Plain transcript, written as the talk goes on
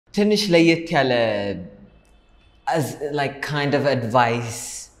ትንሽ ለየት ያለ as like kind of advice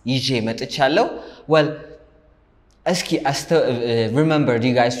ይዤ መጥቻለሁ well እስኪ remember do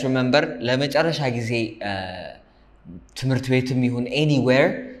you guys remember ለመጨረሻ ጊዜ ትምህርት ቤትም ይሁን anywhere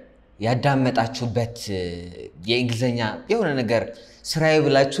ያዳመጣችሁበት የእንግሊዝኛ የሆነ ነገር ስራዬ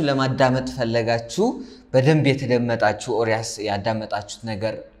ብላችሁ ለማዳመጥ ፈለጋችሁ በደንብ የተደመጣችሁ ኦሪያስ ያዳመጣችሁት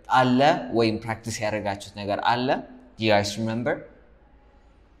ነገር አለ ወይም ፕራክቲስ ያደረጋችሁት ነገር አለ do you guys remember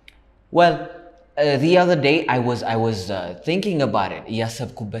well the other day I was thinking about it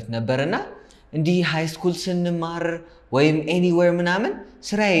ያሰብኩበት ነበርና እንዲህ ሃይ ስኩል ስንማር ወይም anywhere ምናምን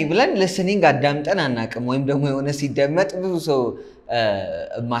ስራዬ ብለን listening አዳምጠን አናቅም ወይም ደግሞ የሆነ ሲደመጥ ብዙ ሰው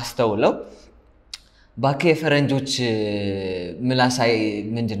ማስተውለው ባከ ፈረንጆች ምላሳይ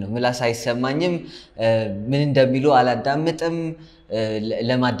ምንድነው ምላሳይ ሰማኝም ምን እንደሚሉ አላዳምጥም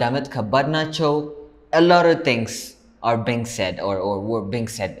ለማዳመጥ ከባድ ናቸው a lot of things are being said or were being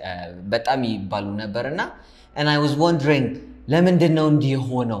said በጣም ይባሉ ነበርና and I was wondering ለምንድነው እንዲህ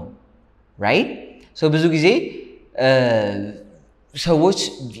ሆነው right so ብዙ ጊዜ ሰዎች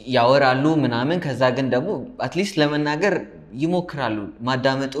ያወራሉ ምናምን ከዛ ግን ደግሞ at least ለመናገር ይሞክራሉ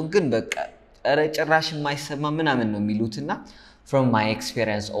ማዳመጡን ግን በቃ ጭራሽ የማይሰማ ምናምን ነው የሚሉትና from my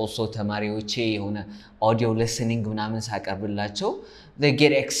experience also ተማሪዎቼ የሆነ audio listening ምናምን ሳቀርብላቸው they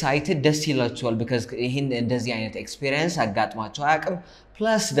get excited ደስ ይላቸዋል because ይሄን እንደዚህ አይነት experience አጋጥማቸው አያውቅም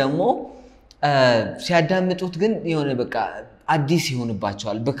plus ደግሞ ሲያዳምጡት ግን የሆነ በቃ አዲስ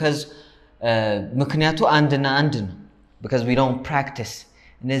ይሆንባቸዋል because ምክንያቱ አንድና አንድ ነው because we don't practice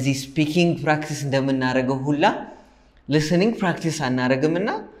እነዚህ speaking practice እንደምናደርገው ሁላ listening practice አናደርግምና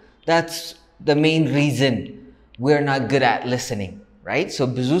that's the main reason we're not good at listening right so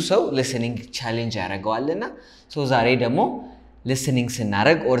ብዙ ሰው listening challenge ያደርገዋልና so ዛሬ ደግሞ listening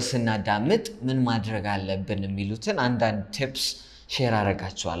ስናደርግ or ስናዳምጥ ምን ማድረግ አለብን የሚሉትን አንዳንድ tips share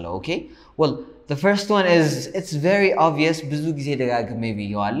አደርጋችኋለሁ okay well the first one is it's very obvious ብዙ ጊዜ ደጋግሜ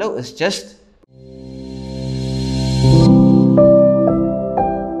ብየዋለሁ it's just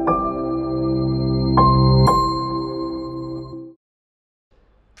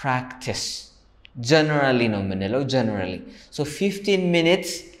practice generally no menelo generally so 15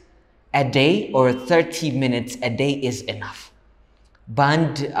 minutes a day or 30 minutes a day is enough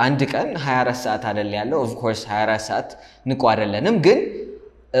band አንድ ቀን 24 ሰዓት አይደል ያለው of course 24 ሰዓት ንቁ አይደለንም ግን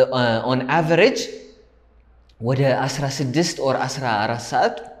on average ወደ 16 or 14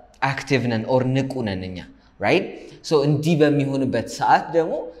 ሰዓት active ነን or ንቁ ነን እኛ right so እንዲህ በሚሆንበት ሰዓት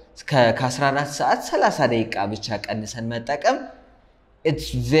ደግሞ ከ14 ሰዓት 30 ደቂቃ ብቻ ቀንሰን መጠቀም it's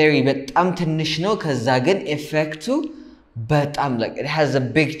very በጣም ትንሽ ነው ከዛ ግን ኢፌክቱ በጣም like it has a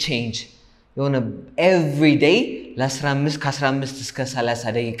big change የሆነ every day ለ15 ከ15 እስከ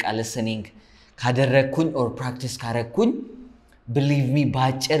 30 ደቂቃ listening ካደረኩኝ or practice ካረኩኝ believe me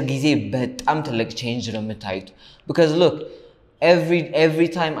ባጭር ጊዜ በጣም ትልቅ change ነው የምታዩት because look every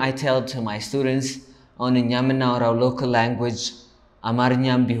time I tell to my students on እኛ የምናወራው local language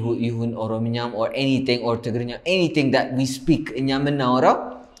አማርኛም ይሁን ኦሮምኛም or anything or ትግርኛ anything that we speak እኛ የምናወራው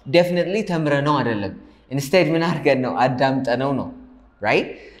definitely ተምረነው አይደለም instead ምን አድርገን ነው አዳምጠነው ነው right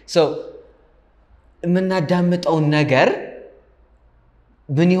so የምናዳምጠው ነገር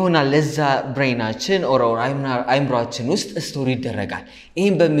ምን ይሆናል ለዛ ብሬናችን or አይምሮአችን ውስጥ ስቶሪ ይደረጋል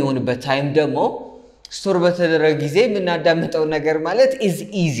ይሄን በሚሆንበት ታይም ደግሞ ስቶሪ በተደረገ ጊዜ የምናዳምጠው ነገር ማለት is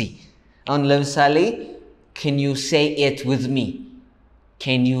easy አሁን ለምሳሌ can you say it with me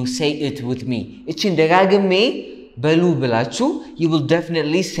can you say it with me እቺን ደጋግሜ በሉ ብላችሁ you will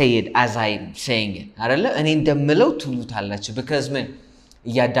definitely say it as I'm saying it አይደለ እኔ እንደምለው ትሉታላችሁ because ምን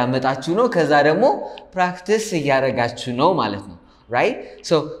ያዳመጣችሁ ነው ከዛ ደግሞ practice ያረጋችሁ ነው ማለት ነው right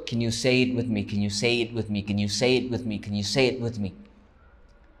so can you say it with me can you say it with me can you say it with me can you say it with me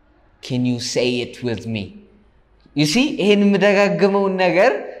can you say it with me you see ይሄን መደጋገመው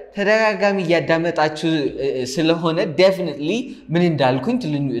ነገር ተደጋጋሚ ያዳመጣችሁ ስለሆነ definitely ምን እንዳልኩኝ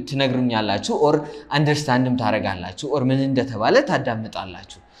ትነግሩኛላችሁ or understandም ታረጋላችሁ or ምን እንደተባለ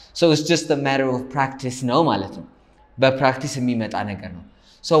ታዳምጣላችሁ so it's just a matter of practice ነው ማለት ነው በፕራክቲስ የሚመጣ ነገር ነው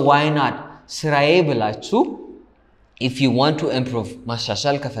so why not ስራዬ ብላችሁ if you want to improve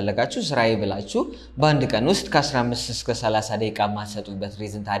ማሻሻል ከፈለጋችሁ ስራዬ ብላችሁ በአንድ ቀን ውስጥ ከ15 እስከ 30 ደቂቃ ማሰጡበት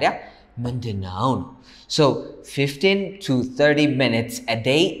reason ታዲያ ምንድነው so 15 to 30 minutes a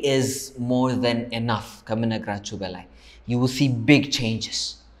day is more than enough ከምነግራችሁ በላይ you will see big changes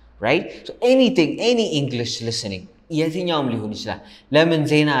right so anything any English listening የትኛውም ሊሆን ይችላል ለምን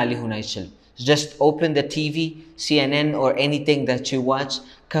ዜና ሊሆን አይችልም just open the TV CNN or anything that you watch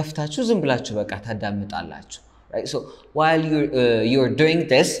ከፍታችሁ ዝም ብላችሁ በቃ ታዳምጣላችሁ right so while you're doing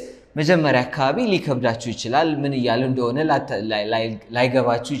this መጀመሪያ አካባቢ ሊከብዳችሁ ይችላል ምን ይያሉ እንደሆነ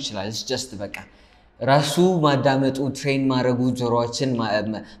ላይገባችሁ ይችላል it's just በቃ ራሱ ማዳመጡ ትሬን ማድረጉ ጆሮአችን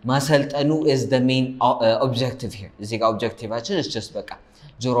ማሰልጠኑ is the main objective here እዚህ ጋር ኦብጀክቲቫችን is just በቃ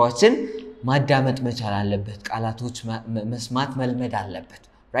ጆሮአችን ማዳመጥ መቻል አለበት ቃላቶች መስማት መልመድ አለበት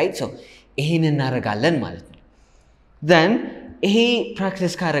right so ይሄን እናደርጋለን ማለት ነው then ይሄ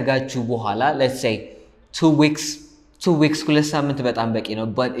ፕራክቲስ ካደረጋችሁ በኋላ let's say 2 weeks ሁለት ሳምንት በጣም በቂ ነው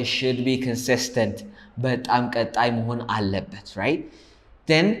but it should be consistent በጣም ቀጣይ መሆን አለበት right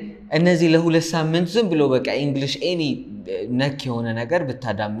then እነዚህ ለሁለት ሳምንት ዝም ብሎ በቃ እንግሊሽ any ነክ የሆነ ነገር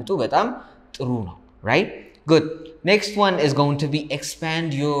ብታዳምጡ በጣም ጥሩ ነው right good next one is going to be expand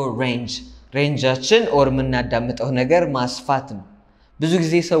your rangeአችን or ምናዳምጠው ነገር ማስፋት ነው ብዙ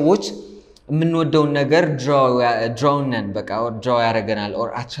ጊዜ ሰዎች ምንወደው ነገር drawን በቃ or draw ያረጋናል or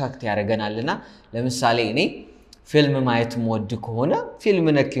attract ያረጋናልና ለምሳሌ እኔ ፊልም ማየት ሞድ ከሆነ ፊልም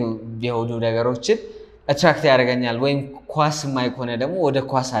ነክ የሆኑ ነገሮችን attract ያረጋኛል ወይም ኳስ ማይኮነ ደግሞ ወደ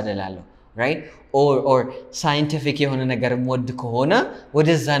ኳስ አደላለሁ right or scientific የሆነ ነገር ሞድ ከሆነ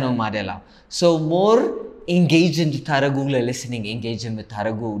ወደዛ ነው ማደላው so more engage እንድታረጉ ለlistening engage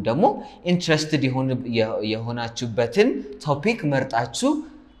እንድታረጉ ደግሞ interested የሆናችሁበትን ቶፒክ መርጣችሁ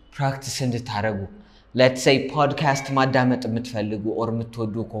practice እንድታረጉ let's say podcast ማዳመጥ የምትፈልጉ or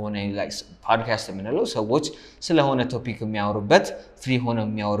የምትወዱ ከሆነ like podcast የምንለው ሰዎች ስለሆነ ቶፒክ የሚያወሩበት ፍሪ ሆነው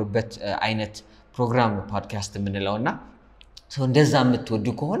የሚያወሩበት አይነት ፕሮግራም ነው podcast የምንለውና so እንደዛ የምትወዱ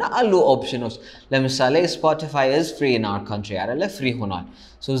ከሆነ አሉ ኦፕሽኖች ለምሳሌ Spotify is free in our country አይደለ ፍሪ ሆኗል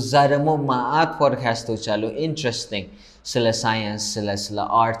so እዛ ደግሞ ማአት ፖድካስቶች አሉ interesting ስለ ሳይንስ ስለ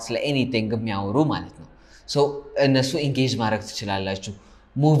አርት ስለ anything የሚያወሩ ማለት ነው so እነሱ engage ማድረግ ትችላላችሁ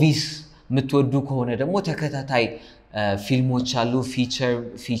movies ምትወዱ ከሆነ ደግሞ ተከታታይ ፊልሞች አሉ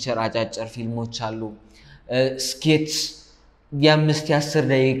ፊቸር አጫጭር ፊልሞች አሉ skits የ5-10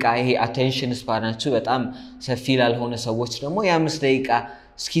 ደቂቃ ይሄ attention spanናችሁ በጣም ሰፊ ላልሆነ ሰዎች ደግሞ የ5 ደቂቃ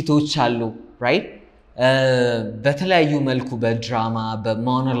ስኪቶች አሉ right በተለያዩ መልኩ በድራማ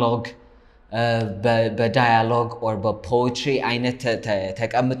በሞኖሎግ በዳያሎግ or በፖኤትሪ አይነት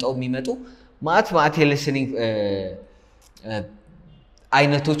ተቀምጠው የሚመጡ ማት የሊስኒንግ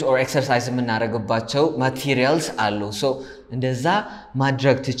አይነቶች or exercise የምናደርግባቸው materials አሉ so እንደዛ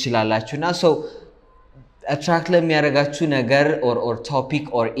ማድረግ ትችላላችሁና so attract ለሚያደርጋችሁ ነገር or topic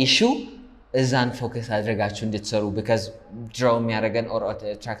or issue እዛን ፎከስ አድርጋችሁ እንድትሰሩ because draw የሚያደርገን or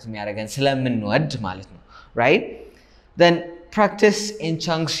attract የሚያደርገን ስለምንወድ ማለት ነው right then practice in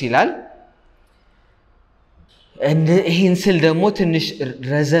chunks ይላል ይሄን ስል ደግሞ ትንሽ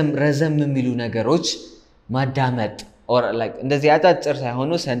ረዘም የሚሉ ነገሮች ማዳመጥ or like እንደዚህ አጫጭር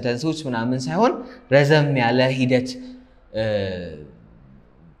ሳይሆኑ sentences ምናምን ሳይሆን ረዘም ያለ ሂደት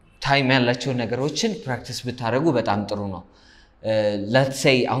ታይም ያላቸው ነገሮችን ፕራክቲስ ብታረጉ በጣም ጥሩ ነው let's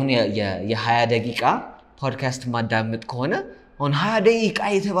say አሁን የ20 ደቂቃ ፖድካስት ማዳመጥ ከሆነ on 20 ደቂቃ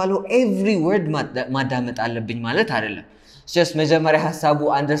የተባለው every word ማዳመጥ አለብኝ ማለት አይደለም just መጀመሪያ ሐሳቡ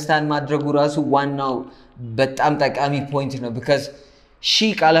understand ማድረጉ ራሱ ዋናው በጣም ጠቃሚ ፖይንት ነው because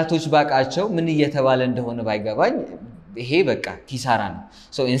ቃላቶች ባቃቸው ምን እየተባለ እንደሆነ ባይገባኝ ይሄ በቃ ኪሳራ ነው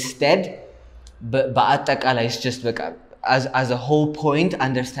so instead በአጠቃላይ just በቃ as a whole point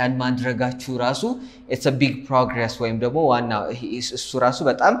understand ማድረጋችሁ ራሱ it's a big progress ወይም ደግሞ ዋናው እሱ ራሱ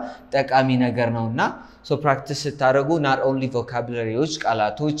በጣም ጠቃሚ ነገር ነውና so practice ስታደርጉ not only vocabularyዎች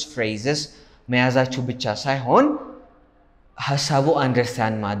ቃላቶች phrases መያዛችሁ ብቻ ሳይሆን ሐሳቡ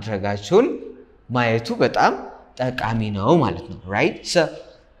understand ማድረጋችሁን ማየቱ በጣም ጠቃሚ ነው ማለት ነው right so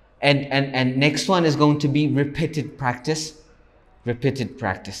and next one is going to be repeated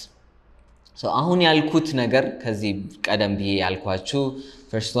practice so አሁን ያልኩት ነገር ከዚህ ቀደም ብዬ ያልኳችሁ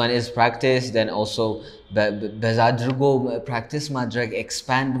first one is practice then also በዛ አድርጎ practice ማድረግ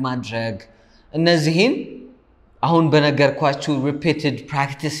expand ማድረግ እነዚህን አሁን በነገርኳችሁ repeated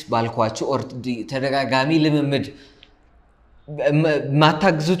practice ባልኳችሁ or ተደጋጋሚ ልምምድ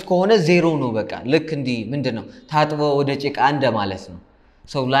ማታግዙት ከሆነ ዜሮ ነው በቃ ልክ እንዲ ምንድነው ታጥቦ ወደ ጭቃ እንደ ማለት ነው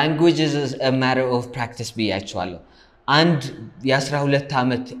so language is a matter of practice ብያችኋለሁ አንድ የ12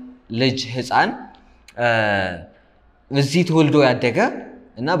 አመት ልጅ ህፃን እዚህ ተወልዶ ያደገ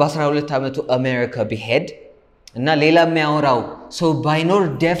እና በ12 አመቱ አሜሪካ ቢሄድ እና ሌላ የሚያወራው so ባይኖር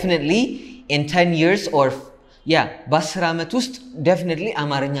definitely in 10 years or በ10 አመት ውስጥ definitely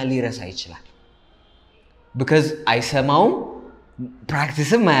አማርኛ ሊረሳ ይችላል because አይሰማውም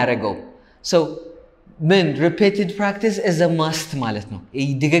practiceም አያረጋው so when repeated practice is a must ማለት ነው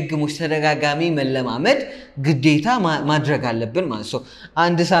ይድግግሞች ተደጋጋሚ መለማመድ ግዴታ ማድረግ አለብን ማለት so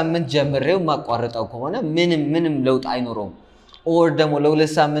አንድ ሳምንት ጀምሬው ማቋረጣው ከሆነ ምንም ለውጥ አይኖርም or ደግሞ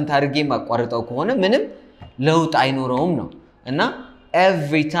ለሁለት ሳምንት አድርጌ ማቋረጣው ከሆነ ምንም ለውጥ አይኖርም ነው እና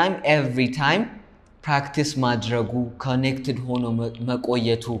every time practice ማድረጉ connected ሆኖ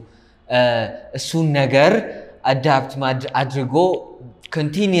መቆየቱ እሱን ነገር adapt አድርጎ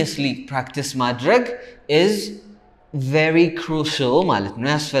continuously practice ማድረግ is very crucial ማለት ነው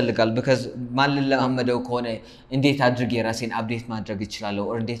ያስፈልጋል because ማልን ለማመደው ከሆነ እንዴት አድርጌ ራሴን አፕዴት ማድረግ እችላለሁ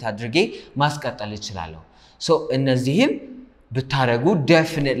or እንዴት አድርጌ ማስቀጠል እችላለሁ so እነዚህም ብታረጉ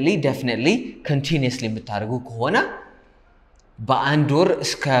definitely continuously ብታረጉ ከሆነ በአንድ ወር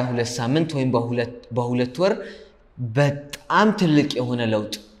እስከ 2 ሳምንት ወይም በሁለት ወር በጣም ትልቅ የሆነ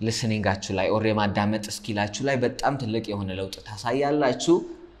ለውጥ listeningአችሁ ላይ or የማዳመጥ ስኪላችሁ ላይ በጣም ትልቅ የሆነ ለውጥ ታሳያላችሁ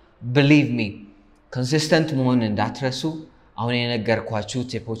believe me consistent መሆን እንዳትረሱ አሁን የነገርኳችሁ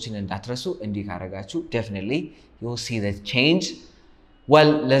ቲፖችን እንዳትረሱ እንዲህ ካረጋችሁ definitely you will see the change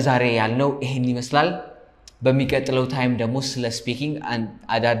well ለዛሬ ያልነው ይሄን ይመስላል በሚቀጥለው ታይም ደግሞ ስለ ስፒኪንግ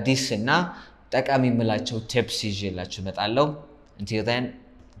አዳዲስ እና ጠቃሚ የምላቸው ቲፕስ ይዤላችሁ እመጣለሁ until then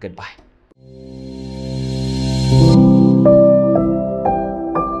goodbye